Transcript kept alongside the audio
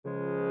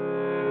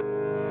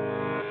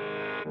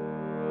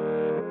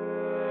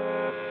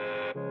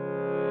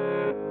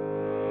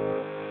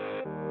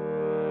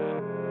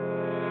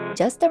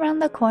just around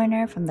the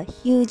corner from the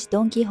huge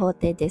Don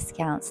Quixote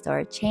discount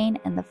store chain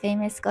and the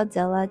famous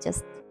Godzilla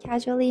just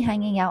casually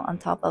hanging out on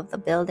top of the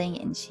building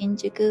in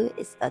Shinjuku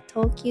is the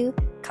Tokyu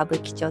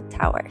Kabukicho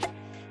Tower.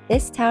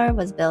 This tower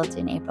was built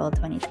in April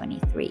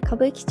 2023.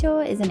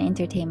 Kabukicho is an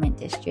entertainment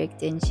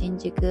district in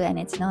Shinjuku, and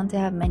it's known to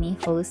have many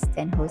hosts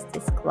and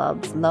hostess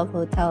clubs, love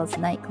hotels,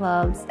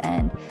 nightclubs,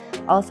 and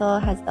also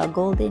has the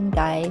Golden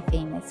Guy,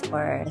 famous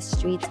for the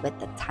streets with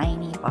the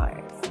tiny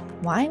bars.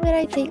 Why would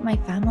I take my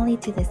family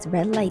to this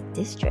red light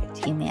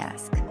district, you may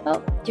ask?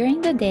 Well, during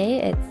the day,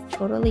 it's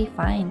totally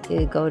fine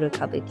to go to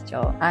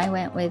Kabukicho. I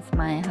went with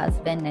my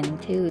husband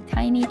and 2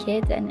 tiny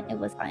kids and it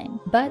was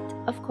fine. But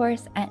of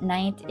course, at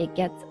night, it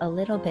gets a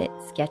little bit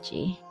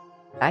sketchy.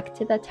 Back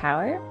to the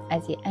tower,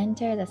 as you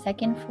enter the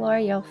 2nd floor,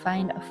 you'll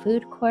find a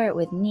food court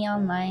with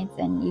neon lights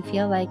and you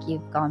feel like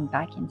you've gone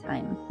back in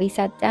time. We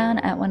sat down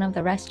at one of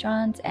the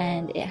restaurants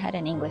and it had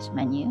an English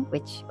menu,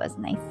 which was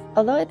nice.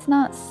 Although it's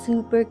not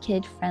super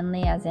kid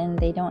friendly, as in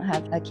they don't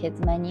have a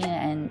kids menu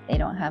and they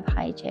don't have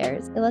high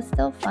chairs, it was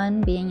still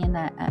fun being in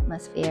that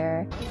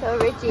atmosphere. So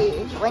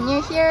Richie, when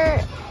you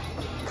hear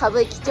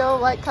Kabukicho,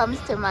 what comes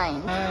to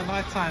mind?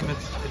 Nighttime,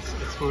 it's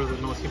where the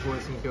naughty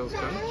boys and girls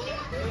go.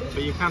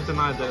 But you can't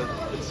deny that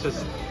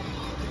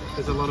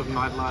there's a lot of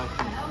nightlife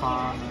and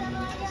fun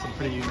and some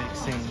pretty unique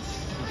scenes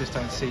you just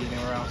don't see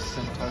anywhere else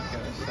in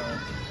Tokyo. So,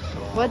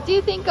 what do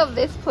you think of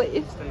this place?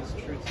 It stays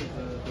true to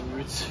the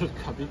roots of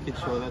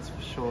Kabukicho, that's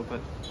for sure.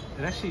 But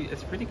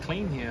it's pretty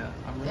clean here.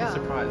 I'm really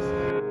surprised.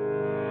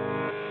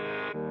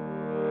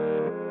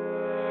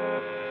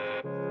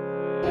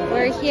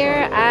 We're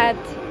here at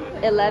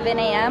 11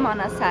 a.m. on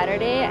a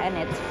Saturday and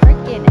it's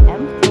freaking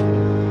empty.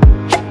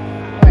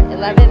 Or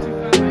 11:30.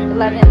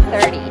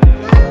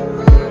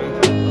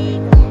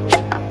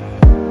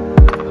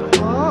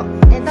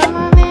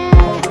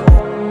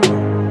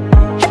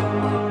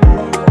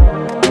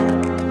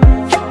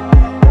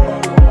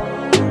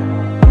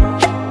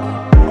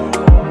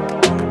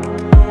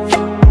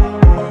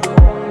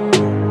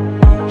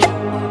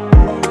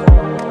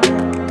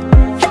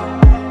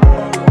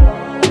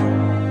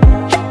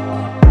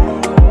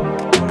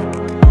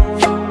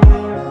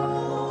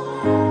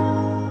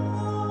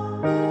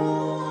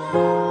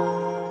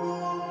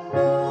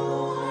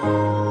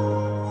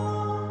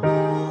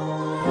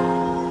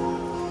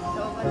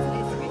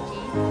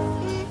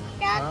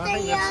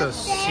 It's a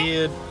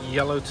seared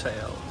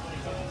yellowtail.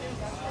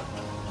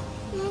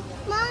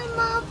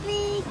 Mama,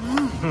 please.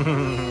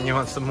 You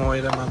want some more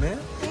of them, Mummy?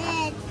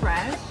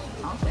 Fresh,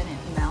 also in it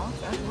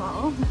melts as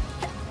well.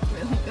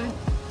 Really good.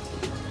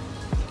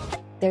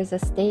 There's a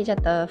stage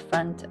at the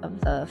front of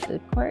the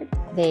food court.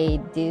 They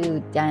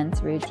do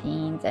dance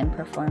routines and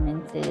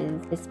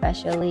performances,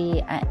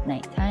 especially at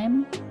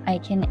nighttime. I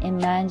can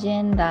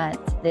imagine that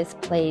this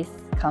place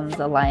comes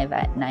alive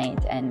at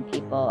night and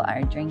people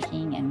are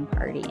drinking and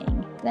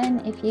partying.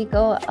 Then if you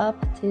go up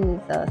to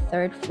the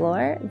 3rd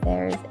floor,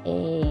 there's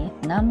a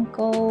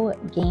Namco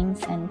game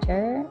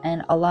center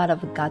and a lot of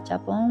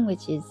gachapon,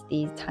 which is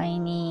these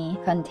tiny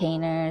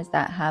containers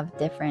that have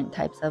different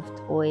types of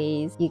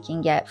toys you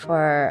can get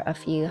for a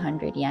few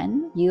hundred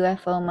yen.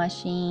 UFO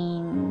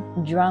machine,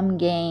 drum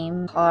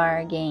game,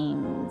 car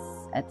games,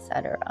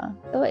 etc.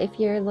 So if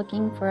you're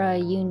looking for a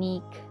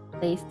unique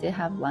place to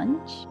have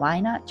lunch, why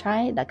not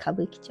try the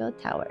Kabukicho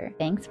Tower?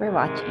 Thanks for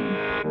watching.